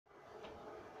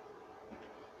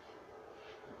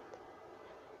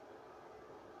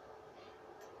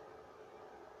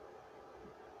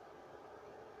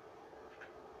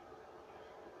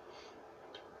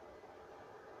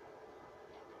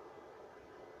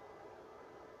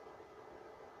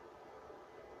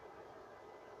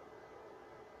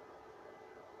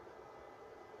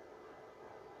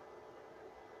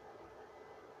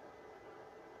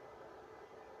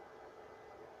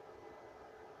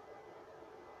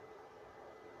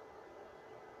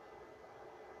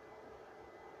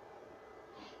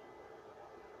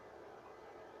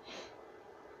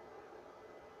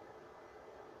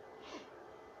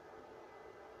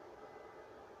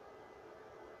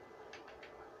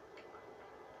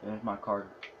There's my car.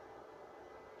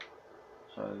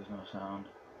 Sorry, there's no sound.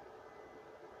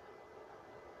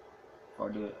 If I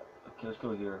do it, okay, let's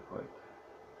go here real quick.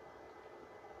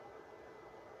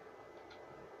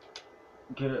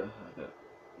 Get a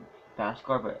fast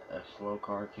car, but a slow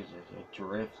car, because it's a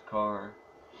drift car.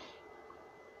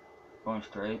 Going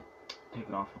straight,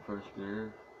 taking off from first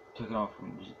gear, taking off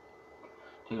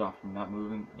from not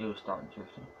moving. It will start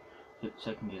drifting. Hit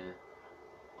second gear,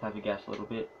 tap the gas a little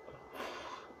bit.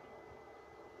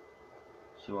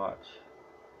 See, watch.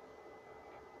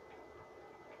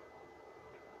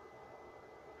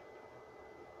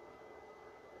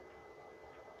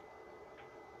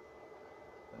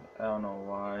 I don't know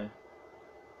why.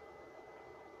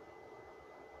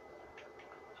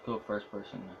 Let's go first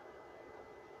person.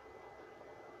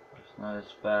 It's not as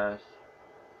fast.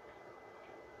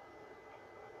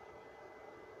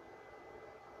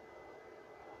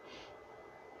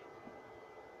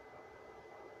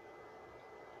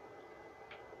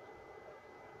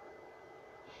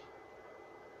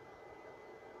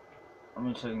 I'm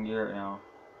in second gear right now.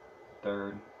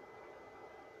 Third.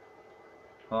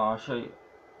 Well, I'll show you.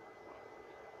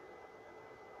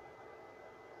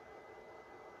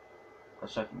 A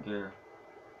second gear.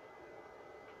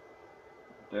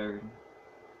 Third.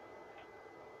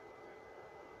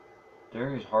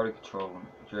 Third is hard to control when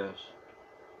it drifts.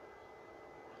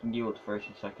 You can deal with first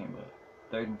and second, but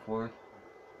third and fourth.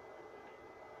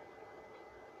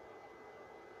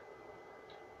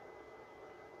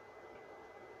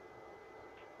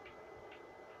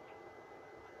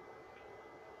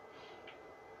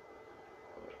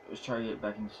 Let's try to get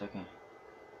back in second.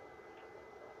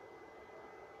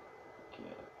 Okay.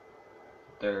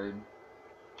 Third.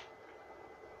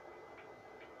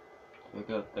 We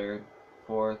go third,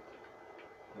 fourth,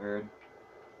 third.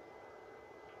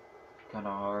 Kinda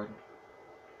hard.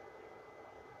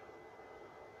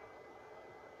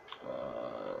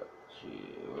 Let's see,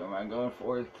 where am I going?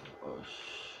 Fourth? Oh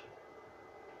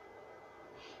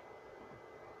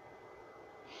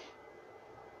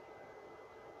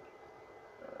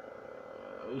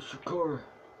it's a car.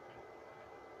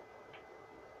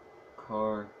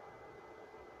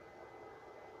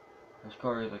 This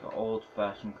car is like an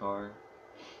old-fashioned car.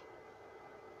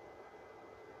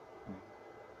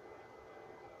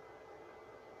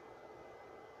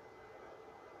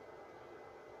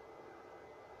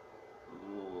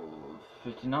 Ooh,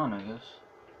 59, I guess.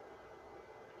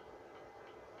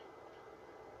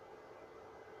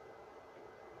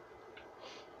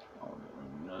 Oh,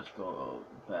 let's go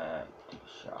back to the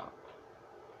shop.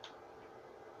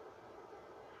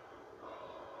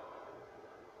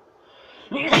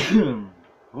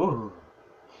 Whoa.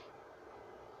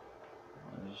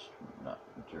 It's not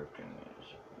drifting.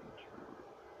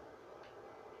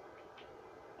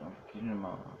 Don't get in my.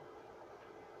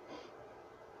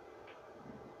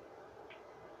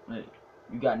 Hey,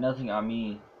 you got nothing on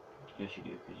me. Yes, you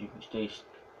do, because you can stay.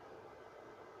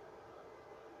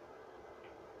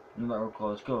 New roll call.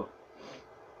 Let's go.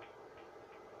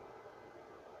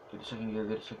 Get a second gear.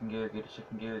 Get a second gear. Get a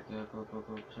second gear. Go.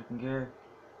 Second gear.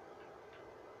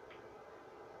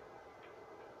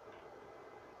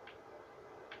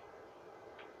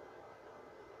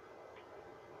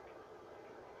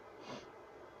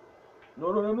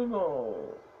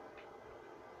 No.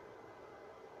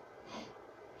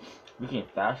 We can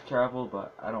fast travel,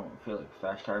 but I don't feel like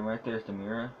fast traveling. Right there's the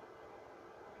mirror.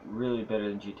 Really better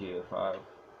than GTA 5.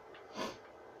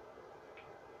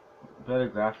 Better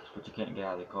graphics, but you can't get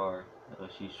out of the car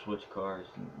unless you switch cars,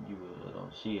 and you really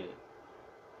don't see it.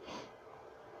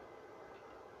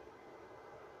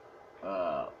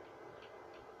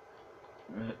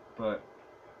 But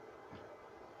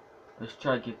let's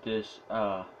try to get this.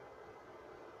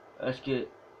 Let's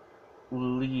get at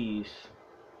least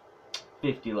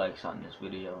 50 likes on this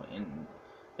video, and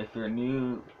if you're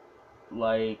new,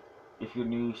 if you're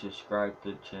new, subscribe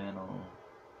to the channel.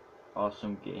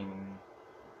 Awesome Gaming.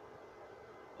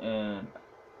 And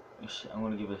I'm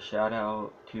gonna give a shout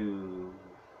out to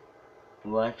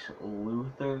Lex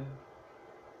Luthor.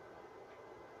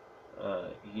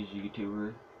 He's a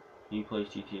YouTuber. He plays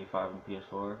GTA 5 and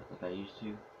PS4 like I used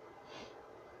to.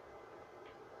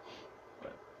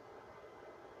 But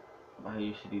I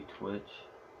used to do Twitch.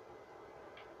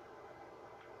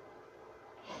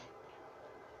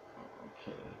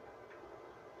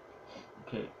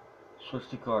 Okay. Switch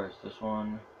to cars. This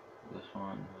one.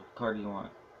 What car do you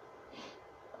want?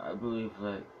 I believe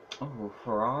like, oh,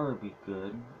 Ferrari would be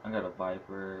good. I got a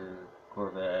Viper,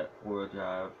 Corvette, four-wheel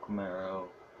drive, Camaro,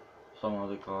 some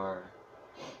other car,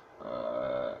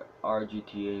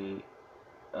 RGT8,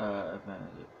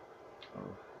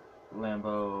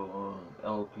 Lambo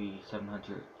LP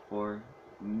 704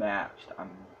 maxed.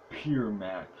 I'm pure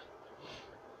maxed.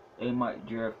 It might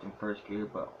drift in first gear,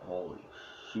 but holy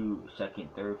shoot, second,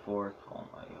 third, fourth, oh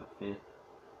my god, fifth.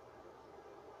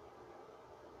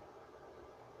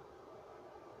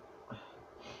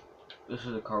 This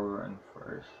is the car we're in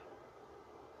first.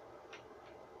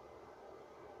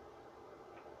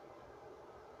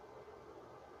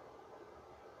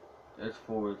 It's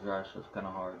four-wheel drive, so it's kind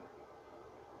of hard.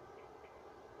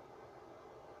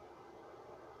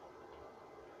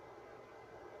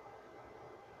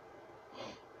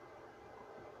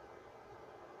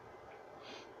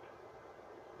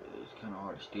 It's kind of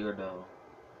hard to steer though.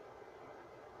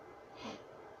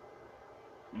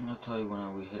 I'm gonna tell you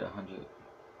when we hit 100.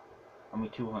 I mean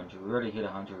 200. We already hit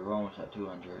 100. We're almost at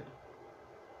 200.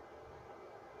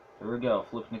 Here we go,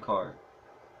 flipping the car.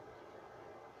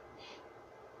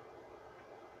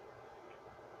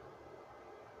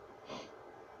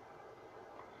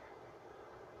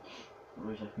 I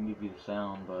wish I can give you the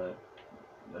sound, but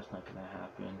that's not gonna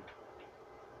happen.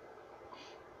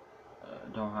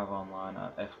 Don't have online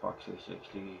on Xbox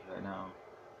 360 right now.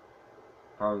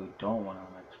 Probably don't want on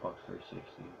Xbox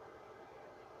 360.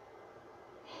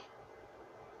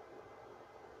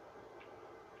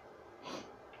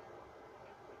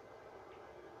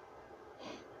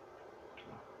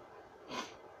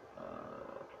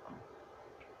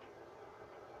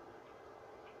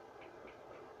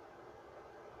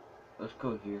 Let's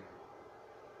go here.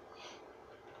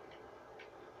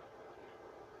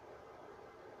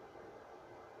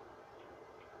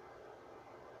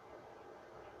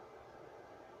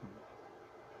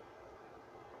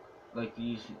 Like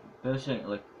these, this ain't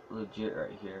like legit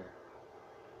right here.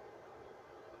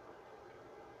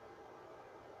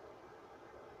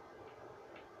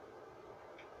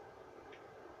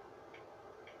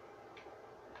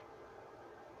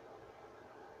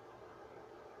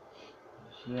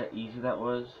 See how easy that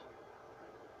was?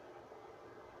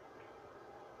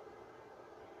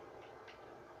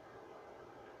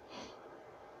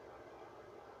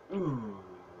 Ooh.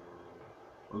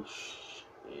 Oh shit.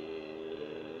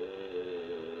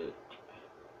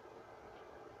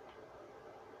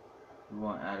 We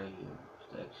want out of here. It's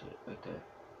the exit right there.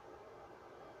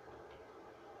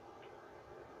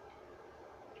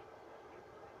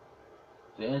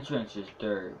 The entrance is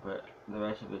dirt, but the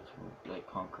rest of it's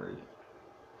like concrete.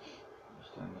 Let's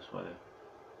turn this way.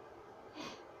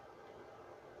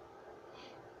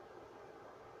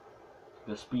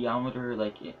 The speedometer,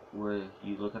 like where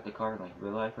you look at the car, like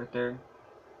real life right there,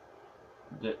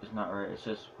 it's not right. It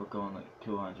says we're going like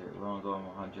 200. We're only going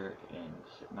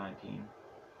 119.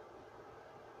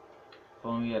 If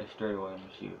only we had a straightaway. Let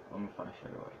me see. Let me find a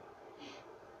straightaway.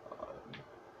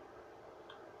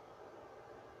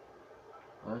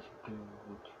 Let's go to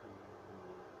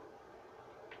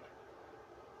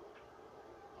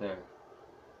there.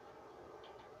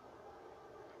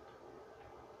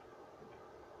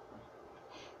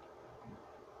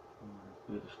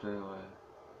 Do the straightaway.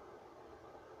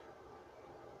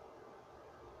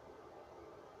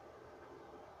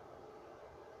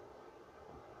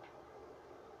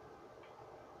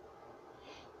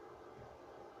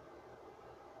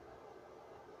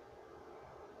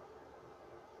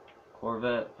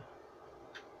 Corvette.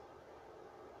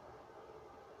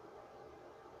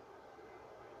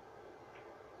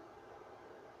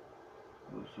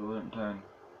 Ooh, so we wouldn't turn.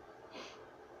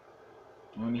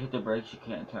 When you hit the brakes, you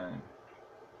can't turn.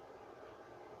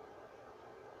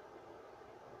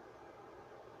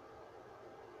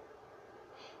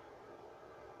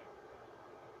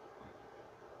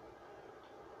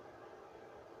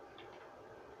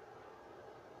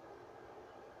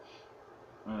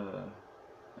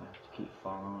 I have to keep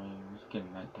following. It's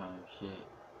getting nighttime shit.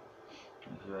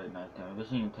 It's right nighttime. It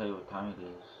doesn't even tell you what time it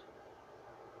is.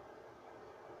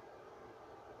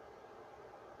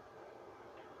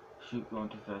 Shoot, going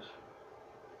too fast.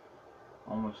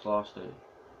 Almost lost it.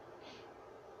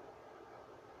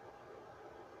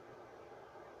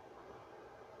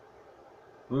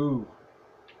 Ooh.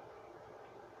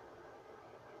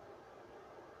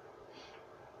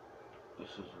 This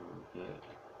is what we get.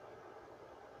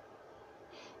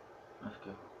 Let's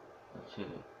go. Let's hit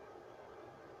it.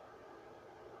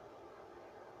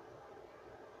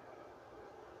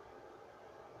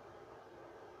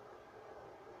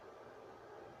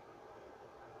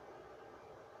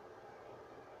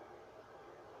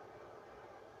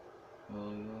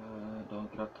 Oh yeah,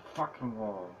 don't get off the fucking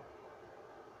wall.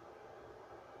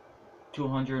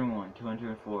 201,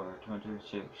 204,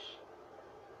 206.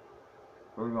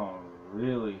 We're going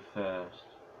really fast.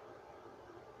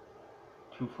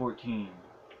 214.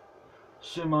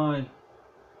 Semi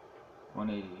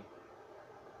 180.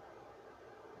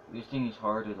 This thing is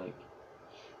hard to like.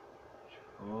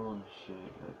 Oh shit!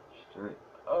 Like straight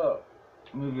up.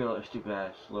 Move your like, stupid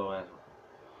ass, slow ass.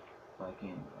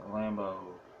 Fucking Lambo.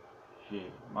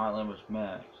 Shit, my Lambo's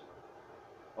max.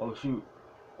 Oh shoot!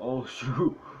 Oh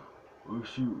shoot! Oh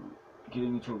shoot! Get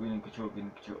in control! Get in control! Get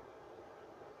in control!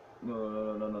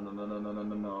 No! No! No! No! No! No! No! No!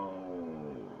 No! No!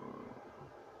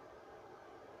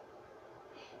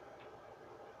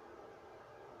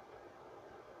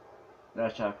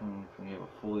 That's happening when you have a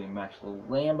fully maxed little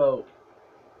Lambo.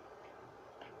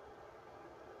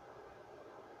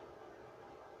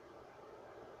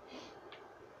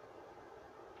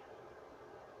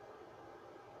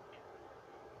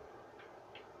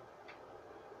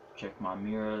 Check my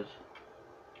mirrors.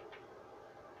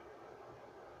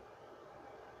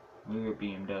 Move your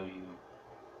BMW.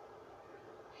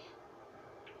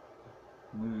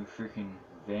 Move your freaking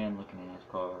van looking ass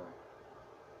car.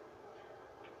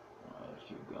 Let's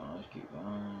keep going, let's keep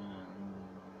going.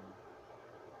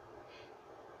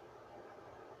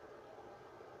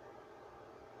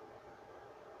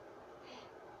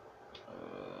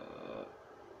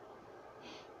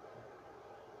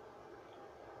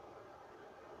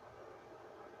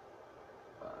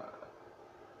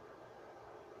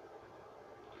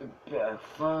 Yeah,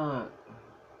 fuck.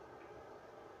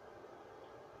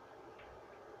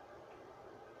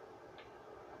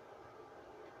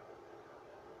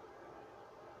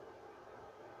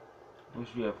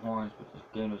 Wish we have horns, but this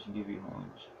game doesn't give you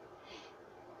horns.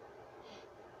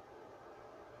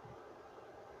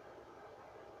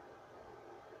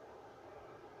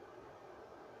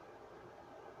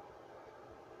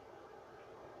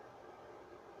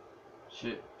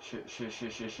 Shit, shit, shit,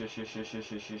 shit, shit, shit, shit, shit, shit,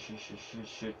 shit, shit, shit, shit, shit,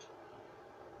 shit.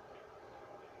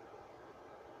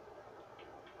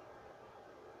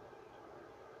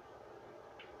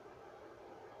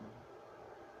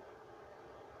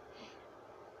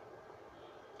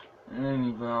 And then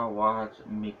you gotta watch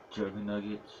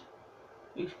McJuggernuggets.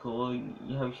 It's cool.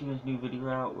 You have seen this new video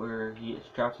out where he gets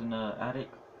trapped in the attic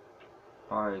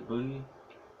by Boogie?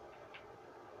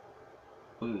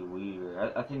 Boogie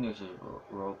weird. I think there's just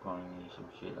role playing or some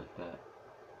shit like that.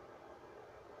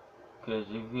 Because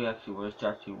if he actually was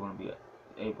trapped, you wouldn't be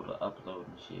able to upload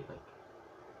and shit, like,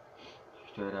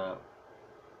 straight up.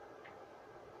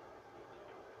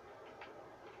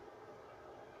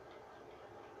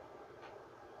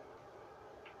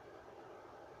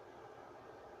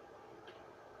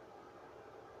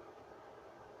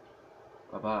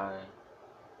 Bye bye.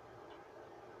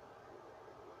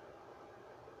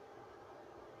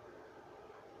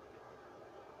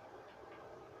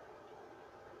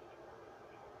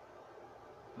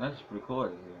 That's pretty cool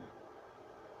right here.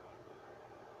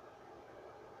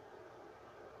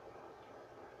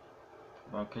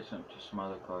 But I'm catching up to some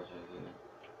other cars right here.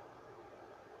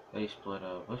 They split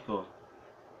up. Let's go.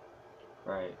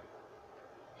 Right.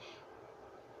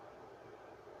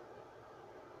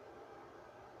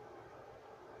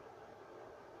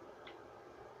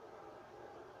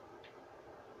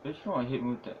 Bitch, you wanna hit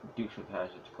me with that Dukes of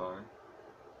Hazzard's car?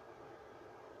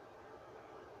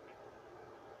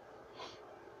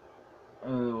 It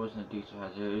wasn't a Dukes of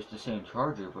Hazzard. It was the same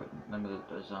Charger, but none of the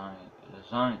designs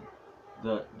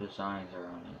are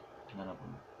on it. None of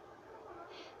them.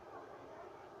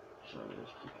 So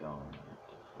let's keep going. What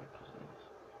the fuck is this?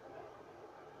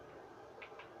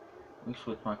 Let me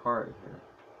switch my car right here.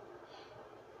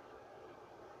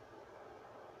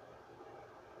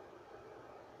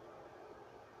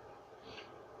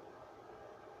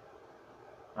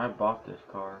 I bought this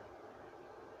car.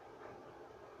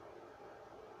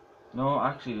 No, I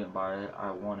actually didn't buy it.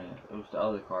 I won it. It was the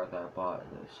other car that I bought.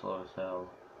 It's slow as hell.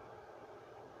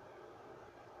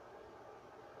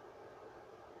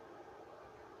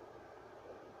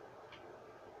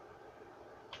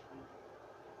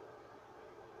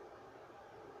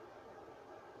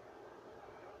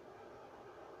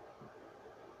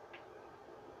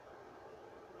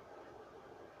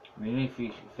 I mean, if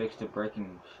you fix the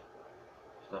braking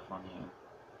stuff on here.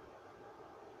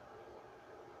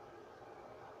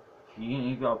 If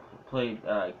you got played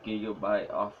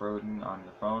Gigabyte off-roading on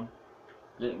your phone,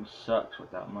 it sucks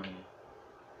without money.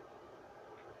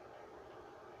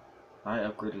 I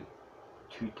upgraded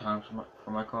 2 times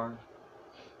for my car.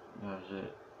 That was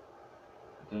it.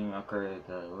 Didn't upgrade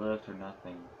the lift or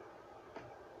nothing.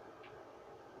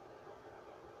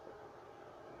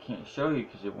 Can't show you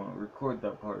because it won't record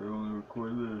that part. It only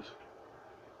record this.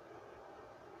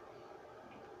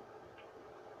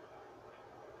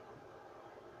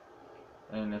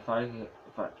 And if I can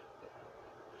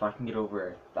get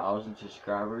over 1,000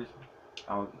 subscribers,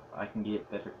 I can get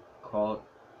better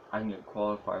I can get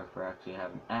qualified for actually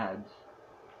having ads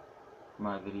for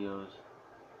my videos.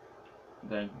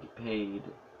 Then I can get paid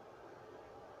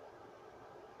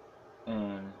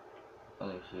and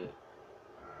other shit.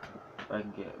 I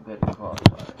can get better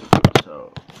qualified.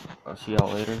 So I'll see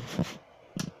y'all later.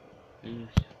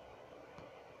 Peace.